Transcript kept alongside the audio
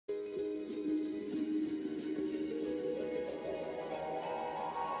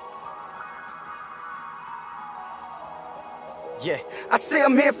Yeah, I say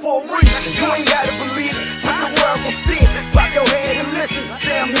I'm here for a reason. You ain't gotta believe it, but the world will see it. Let's pop your head and listen. I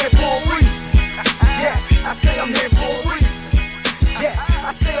say I'm here for a reason. Yeah, I say I'm here for a reason. Yeah,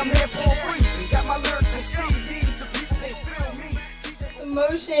 I say I'm here for a reason. Got my lyrics and CDs, the people they feel me.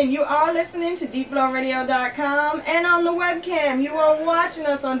 Motion. You are listening to deepflowradio.com, and on the webcam you are watching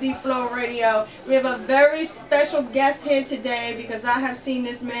us on Deep Flow Radio. We have a very special guest here today because I have seen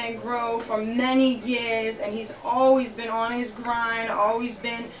this man grow for many years, and he's always been on his grind, always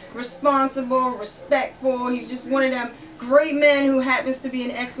been responsible, respectful. He's just one of them great men who happens to be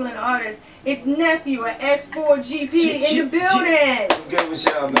an excellent artist. It's Nephew at S4GP in the building. What's good with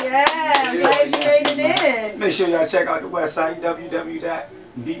y'all, man? Yeah, I'm glad you made it in. Make sure y'all check out the website,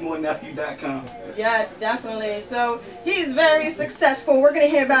 www.beatmorenephew.com. Yes, definitely. So he's very successful. We're going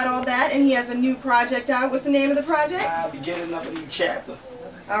to hear about all that, and he has a new project out. What's the name of the project? Beginning of a new chapter.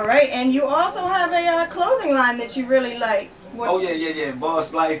 All right, and you also have a clothing line that you really like. Oh yeah.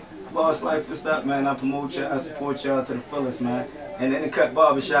 Boss Life. Boss Life, what's up, man? I promote y'all, I support y'all to the fullest, man. And in the Cut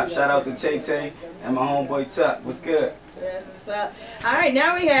Barbershop, shout out to Tay Tay and my homeboy Tuck. What's good? Yes, what's up? All right,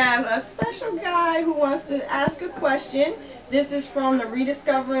 now we have a special guy who wants to ask a question. This is from the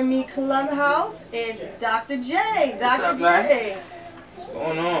Rediscovering Me Clubhouse. It's Dr. J. Dr. J. What's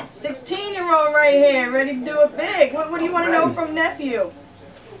going on? 16-year-old right here, ready to do it big. What do you want to know from Nephew?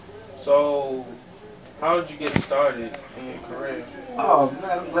 So, how did you get started in your career? Oh,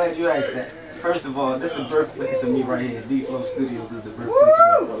 man, I'm glad you asked that. First of all, this is the birthplace of me right here. D Flow Studios is the birthplace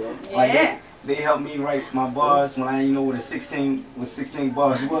of me. Like, yeah. They helped me write my bars when I didn't know what 16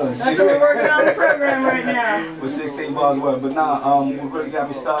 bars was. That's what we're working on the program right now. What 16 bars was. But nah, what really got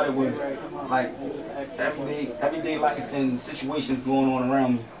me started was like everyday life and situations going on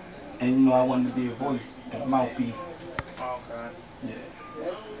around me. And you know, I wanted to be a voice, a mouthpiece. Okay. Yeah.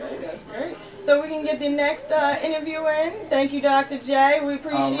 That's great, that's great. So we can get the next interview in. Thank you, Dr. J. We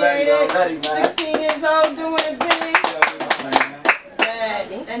appreciate it. Ready, man. 16 years old, doing it big.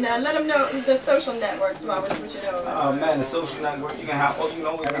 And let them know the social networks while we're switching over. Oh man, the social network, you can have,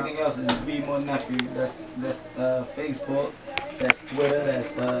 everything else is Be More Nephew. That's Facebook, that's Twitter,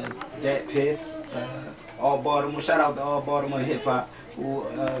 that's Dat Piff, all Baltimore. Shout out to all Baltimore hip hop who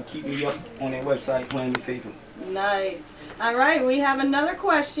keep me up on their website playing your favorite. Nice. All right, we have another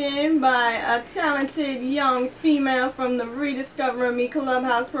question by a talented young female from the Rediscovering Me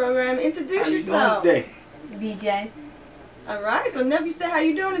Clubhouse program. Introduce yourself. How you doing today? BJ. All right, so Nephew said, how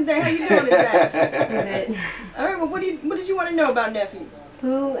you doing today? How you doing today? Good. All right, well, what did you want to know about Nephew?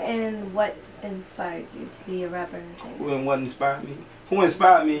 Who and what inspired you to be a rapper and singer? Who and what inspired me? Who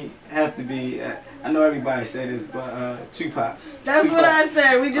inspired me have to be, I know everybody said this, but Tupac. That's Tupac. what I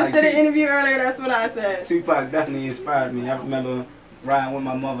said. We just Like did an interview earlier. That's what I said. Tupac definitely inspired me. I remember riding with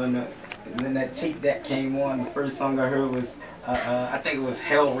my mother and then that tape that came on, the first song I heard was, I think it was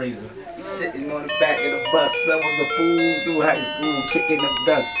Hellraiser. Sitting on the back of the bus, I was a fool through high school, kicking the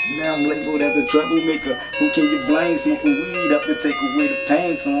dust. Now I'm labeled as a troublemaker. Who can you blame? Smoking weed up to take away the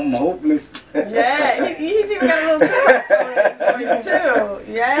pain, so I'm hopeless. Yeah, he's even got a little tone in his voice too.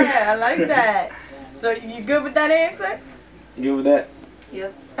 Yeah, I like that. So you good with that answer? Good with that?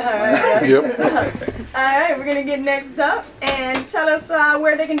 Yep. All right. All right, we're gonna get next up and tell us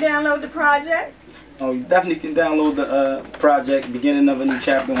where they can download the project. Oh, you definitely can download the project, Beginning of a New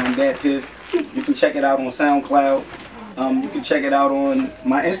Chapter on Dat Piff. You can check it out on SoundCloud. You can check it out on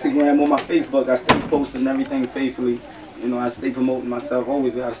my Instagram or my Facebook. I stay posting everything faithfully. You know, I stay promoting myself.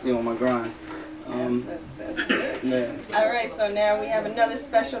 Always gotta stay on my grind. That's good. Yeah. All right, so now we have another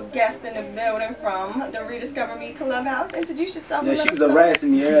special guest in the building from the Rediscover Me Clubhouse. Introduce yourself. Yeah, she was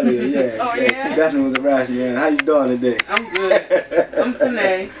harassing me earlier. Yeah. Oh, yeah? She definitely was harassing me. How you doing today? I'm good. I'm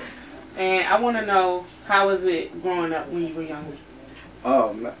Tanae, and I want to know, how was it growing up when you were younger?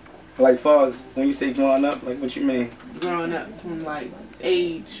 Oh, man. Like far as when you say growing up, like what you mean? Growing up from like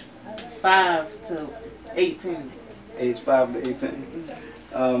age 5 to 18. Age 5 to 18.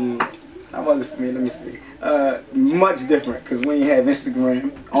 How was it for me? Let me see. Much different, because we ain't have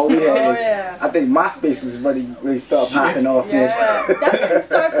Instagram. All we had was, I think MySpace was really start popping off there. Yeah, that didn't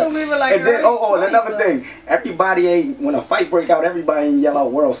start till we were like. And then, another thing, everybody ain't, when a fight break out, everybody ain't yell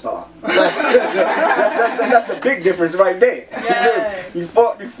out World Star. That's the big difference right there. Yeah. You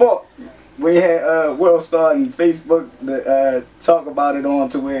fought. We had World Star and Facebook to talk about it on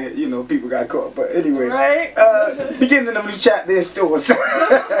to where, you know, people got caught. But anyway, right? Beginning of a New Chapter in stores. I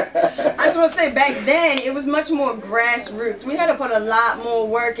I just want to say, back then, it was much more grassroots. We had to put a lot more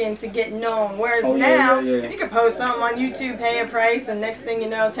work in to get known. Whereas now, you can post something on YouTube, pay a price, and next thing you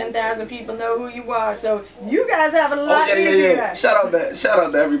know, 10,000 people know who you are. So you guys have a lot easier. Shout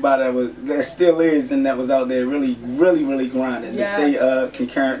out to everybody that still is and that was out there really grinding to stay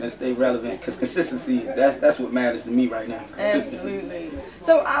concurrent and stay relevant. Because consistency, that's what matters to me right now. Absolutely.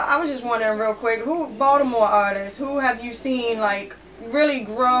 So I was just wondering real quick, who Baltimore artists, who have you seen like really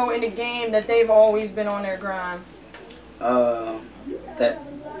grow in the game that they've always been on their grind? That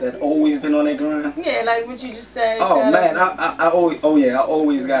always been on their grind? Yeah, like what you just said. Oh man, I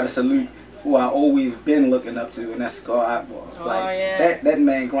always gotta salute who I always been looking up to, and that's Scar Akbar. That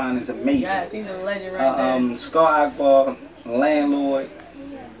man grind is amazing. Yes, he's a legend right there. Scar Akbar, Landlord,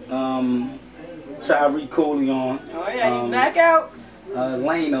 Tyree Coleon. Oh yeah, he's back out.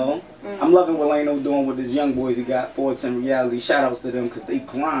 Lano. I'm loving what Lano doing with his young boys he got, Forts and Reality. Shout outs to them because they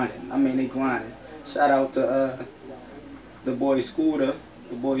grinding. I mean, they grinding. Shout out to the boy Scooter.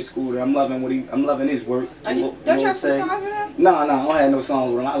 I'm loving his work. Don't you have some songs with him? No, I don't have no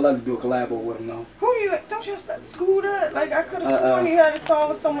songs with him. I love to do a collabo with him though. Don't you have Scooter? Like I could have sworn you had a song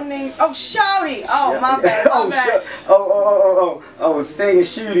with someone named Shouty. Oh my bad. Singing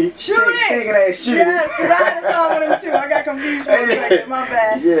Shooty. Singing that Shooty. Yes, because I had a song with him too. I got confused for a second. My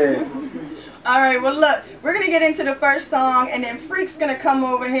bad. Yeah. Alright, well look, we're going to get into the first song and then Freak's going to come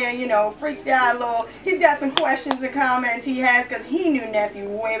over here. You know, Freak's got he's got some questions and comments he has because he knew Nephew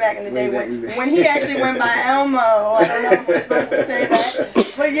way back in the day when he actually went by Elmo. I don't know if we're supposed to say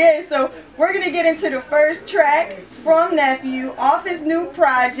that. But yeah, so we're going to get into the first track from Nephew off his new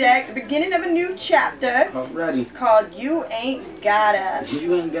project, the beginning of a new chapter. Alrighty. It's called You Ain't Gotta.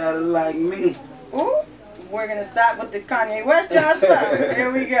 You Ain't Gotta Like Me. Ooh, we're going to stop with the Kanye West John stuff.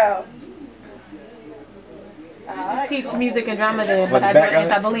 Here we go. I teach music and drama there, but I do an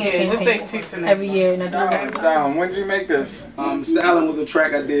anti-bullying campaign every year. And Styling, when did you make this? Styling was a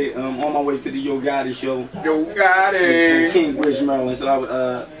track I did on my way to the Yo Gotti show. Yo Gotti! In Kingsbridge, Maryland.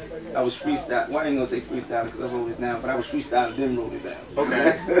 So I was freestyle. Well, I ain't gonna say freestyle because I wrote it down, but I was freestyling, then wrote it down.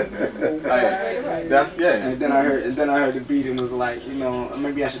 Okay. That's And then I heard the beat and was like, you know,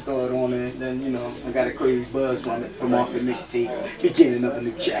 maybe I should throw it on there. Then, you know, I got a crazy buzz from it, from off the mixtape, beginning of a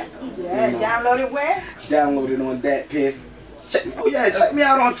new chapter. Yeah, you know? Download it where? Download it on Dat Piff. Check me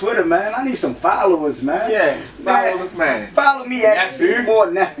out on Twitter, man. I need some followers, man. Yeah, follow us, man. Follow me at Be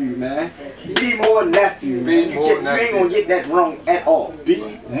More Nephew, man. Be More Nephew. You ain't gonna get that wrong at all.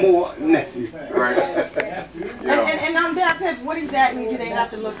 Be More Nephew. Right. And on Dat Piff, what exactly do they have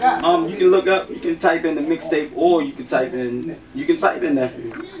to look up? You can look up. You can type in the mixtape, or you can type in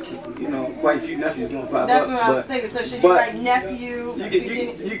Nephew. You know, quite a few nephews gonna pop up. That's what I was thinking. So should you write Nephew?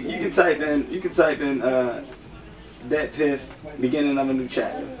 You can type in Dat Piff, beginning of a new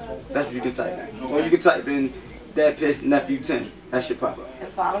chapter. That's what you can type in. Or you can type in Dat Piff Nephew 10. That should pop up.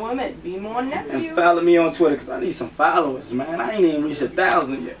 And follow him at Be More Nephew. And follow me on Twitter because I need some followers, man. I ain't even reached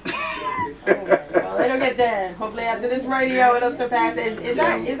 1,000 yet. Well, it'll get there. Hopefully after this radio, it'll surpass it. Is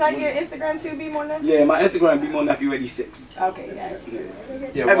that your Instagram too, Be More Nephew? Yeah, my Instagram, Be More Nephew 86. Okay,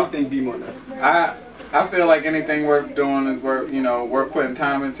 gotcha. Yeah, everything Be More Nephew. I feel like anything worth doing is worth putting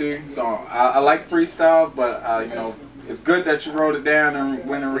time into. So I like freestyles, but you know, it's good that you wrote it down and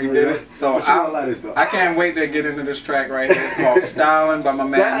went and redid it. So I can't wait to get into this track right here. It's called Styling by my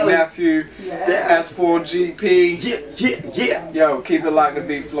man Nephew. S4GP. Yeah. Yo, keep it locked to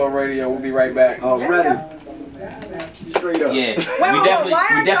Deep Flow Radio. We'll be right back. Already. Straight up. Yeah. We definitely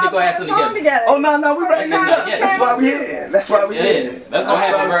gonna have something together. Oh no, we right now. That's why we here. That's gonna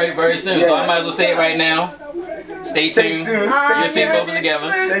happen very, very soon. So I might as well say it right now. Stay tuned. You'll see both of them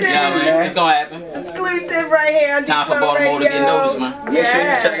together. It's gonna happen. Exclusive right here on Time for Baltimore to get noticed, man. Make sure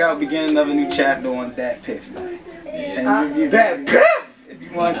you check out beginning of a new chapter on Dat Piff, man. And Dat Piff. If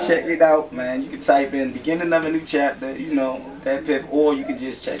you want to check it out, man, you can type in beginning of a new chapter, you know, Dat Piff, or you can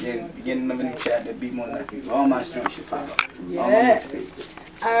just check in beginning of a new chapter, Be More Nephew. All my streams should pop up. All my mixtapes.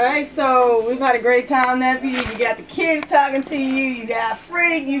 Alright, so we've had a great time, Nephew. You got the kids talking to you, you got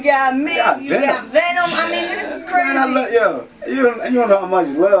Freak, you got me, you got Venom. I mean, this is crazy. Man, you don't know how much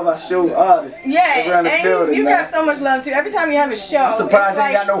love I show artists. Yeah, around the building, you got so much love too. Every time you have a show, I'm surprised I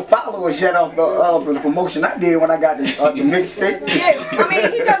ain't got no followers yet off the promotion I did when I got the mixtape. Yeah, I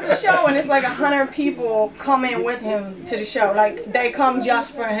mean, he does a show and it's like 100 people come in with him to the show. Like, they come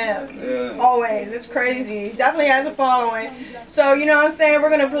just for him. Yeah. Always. It's crazy. He definitely has a following. So, you know what I'm saying? We're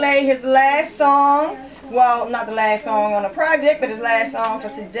going to play his last song. Well, not the last song on the project, but his last song for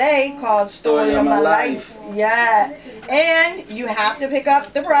today called Story of My Life. Yeah. And you have to pick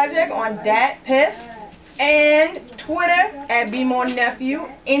up the project on Dat Piff. And Twitter at @BeMoreNephew,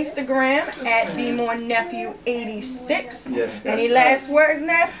 Instagram at @BeMoreNephew86. Yes. Any last words,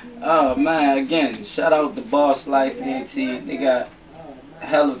 Neff? Oh man, again, shout out to Boss Life ENT. They got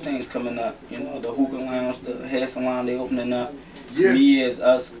hell of things coming up. You know, the hookah lounge, the hair salon, they opening up. Yeah. Me as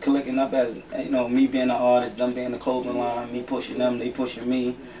us collecting up as, you know, me being an artist, them being the clothing line, me pushing them, they pushing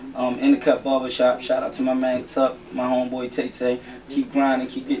me. In the Cut Barbershop, shout out to my man Tuck, my homeboy Tay. Keep grinding,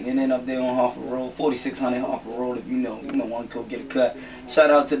 keep getting it in up there on Harford Road, 4600 Harford Road. If you know one, go get a cut.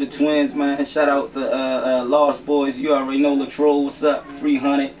 Shout out to the twins, man. Shout out to Lost Boys. You already know Latroll, what's up?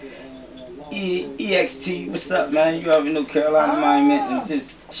 300. EXT, what's up, man? You already know Carolina Monument. And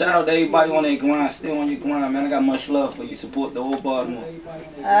just shout out to everybody on that grind, still on your grind, man. I got much love for you. Support the old Baltimore.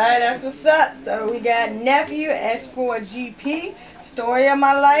 Alright, that's what's up. So we got Nephew, S4GP, Story of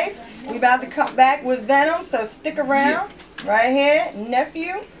My Life. We about to come back with Venom, so stick around. Right here,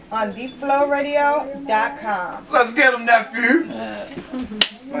 Nephew on DeepFlowRadio.com. Let's get him, Nephew.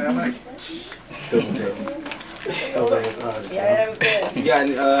 Yeah, that was good. You got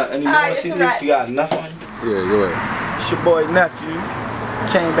any more CDs? Right. You got enough on you? Yeah, go ahead. It's your boy Nephew.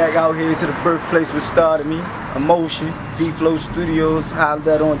 Came back out here to the birthplace which started me. Emotion, Deep Flow Studios, hollered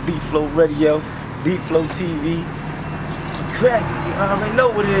that on Deep Flow Radio, Deep Flow TV. Keep cracking, you already know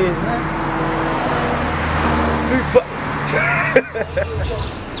what it is, man.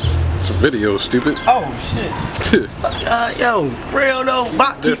 It's a video, stupid. Oh shit. Yo, real though.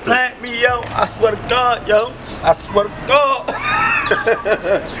 Bot keep playing me, yo. I swear to God, yo. I swear to God.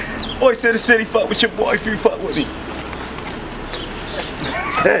 Boy said the city, fuck with your boy if you fuck with me.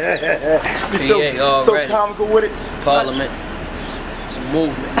 You so comical with it. Parliament. It's a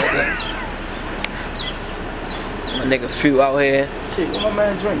movement, nigga. My nigga Few out here. Shit, where my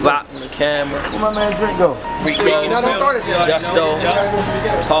man drink go? V.O.C on the camera. Where my man drink go? Justo,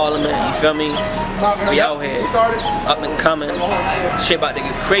 Parliament, you feel me? We out here, up and coming. Shit about to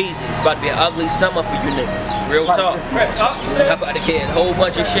get crazy. It's about to be an ugly summer for you niggas. Real talk. I'm about to get a whole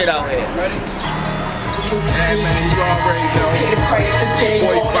bunch of shit out here. Hey man, you already know.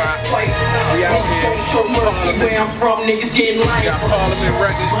 Boy V.O.C. We out here. Where I'm from, niggas getting light. Got Parliament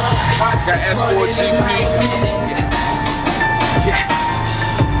Records. Got S4GP. Yeah.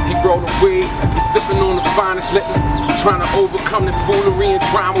 He rolled a weed. He's sipping on the finest liquor. Trying to overcome the foolery and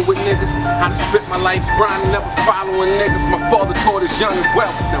drama with niggas. I done spent my life grinding, never following niggas. My father taught us young and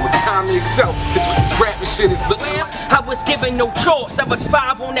well. Now it's time to excel. This rapping shit is looking like I was given no choice. I was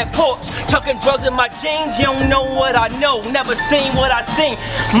 5 on that porch, tucking drugs in my jeans. You don't know what I know, never seen what I seen.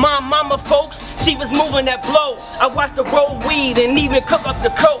 My mama, folks, she was moving that blow. I watched her roll weed and even cook up the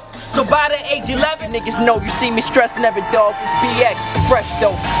coke. So by the age 11, niggas know you see me stressing every dog. It's BX, fresh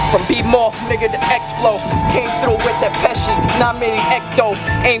though. From B-More, nigga to X-Flow. Came through with that Pesci, not many ecto.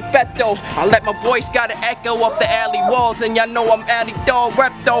 Ain't fat though. I let my voice got an echo off the alley walls. And y'all know I'm alley dog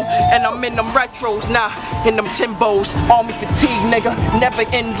rep though. And I'm in them retros, nah, in them Timbos. Army fatigue, nigga, never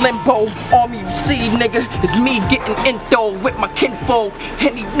in limbo. Army you see, nigga, is me getting into with my kinfolk.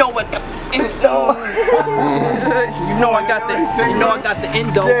 And you know I got the endo. You know I got the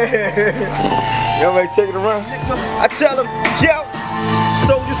endo. Y'all ready to take it around? I tell them, yo,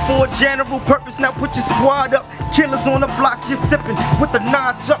 soldiers for a general purpose. Now put your squad up. Killers on the block, just sipping with the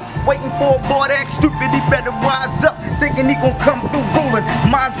nines up. Waiting for a boy to act stupid, he better wise up. Thinking he gon' come through ruling,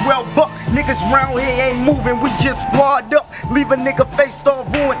 might as well buck. Niggas round here ain't moving, we just squad up. Leave a nigga face all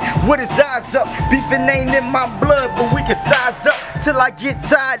ruined with his eyes up. Beefing ain't in my blood, but we can size up till I get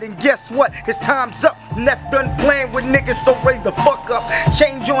tired. And guess what? His time's up. Neff done playing with niggas, so raise the fuck up.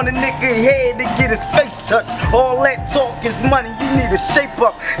 Change on a nigga head to get his face touched. All that talk is money, you need to shape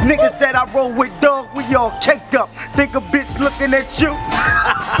up. Niggas that I roll with, dog, we all caked up. Think a bitch looking at you.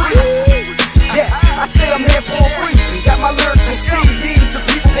 Yeah, I say I'm here for a reason. Got my lyrics and CDs, the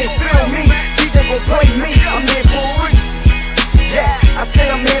people they feel me. DJ gon' play me, I'm here for a reason. Yeah, I say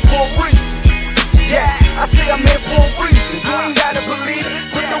I'm here for a reason. Yeah, I say I'm here for a reason. You ain't gotta believe it,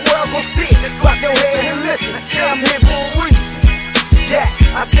 but the world gon' see it. Clap your head and listen. I say I'm here for a reason. Yeah,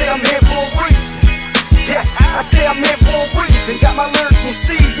 I say I'm here for a reason. Yeah, I say I'm here for a reason. Got my lyrics and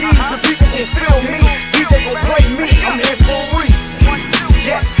CDs, the people gon' feel me. DJ gon' play me, I'm here for a reason.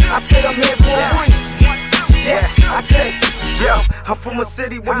 Yeah, I said I'm here for a reason. Yeah, I said, yo, I'm from a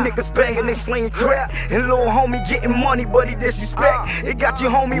city where niggas banging, they slinging crap. And little homie getting money, but he disrespect. It got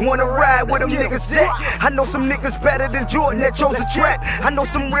your homie wanna ride with them niggas at. I know some niggas better than Jordan that chose a trap. I know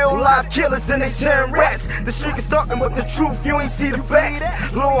some real life killers, then they turn rats. The street is talking, but the truth, you ain't see the facts.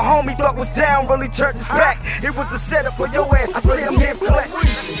 Little homie thought was down, really turned his back. It was a setup for your ass. I say I'm here for a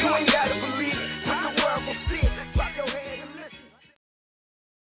reason. You ain't gotta believe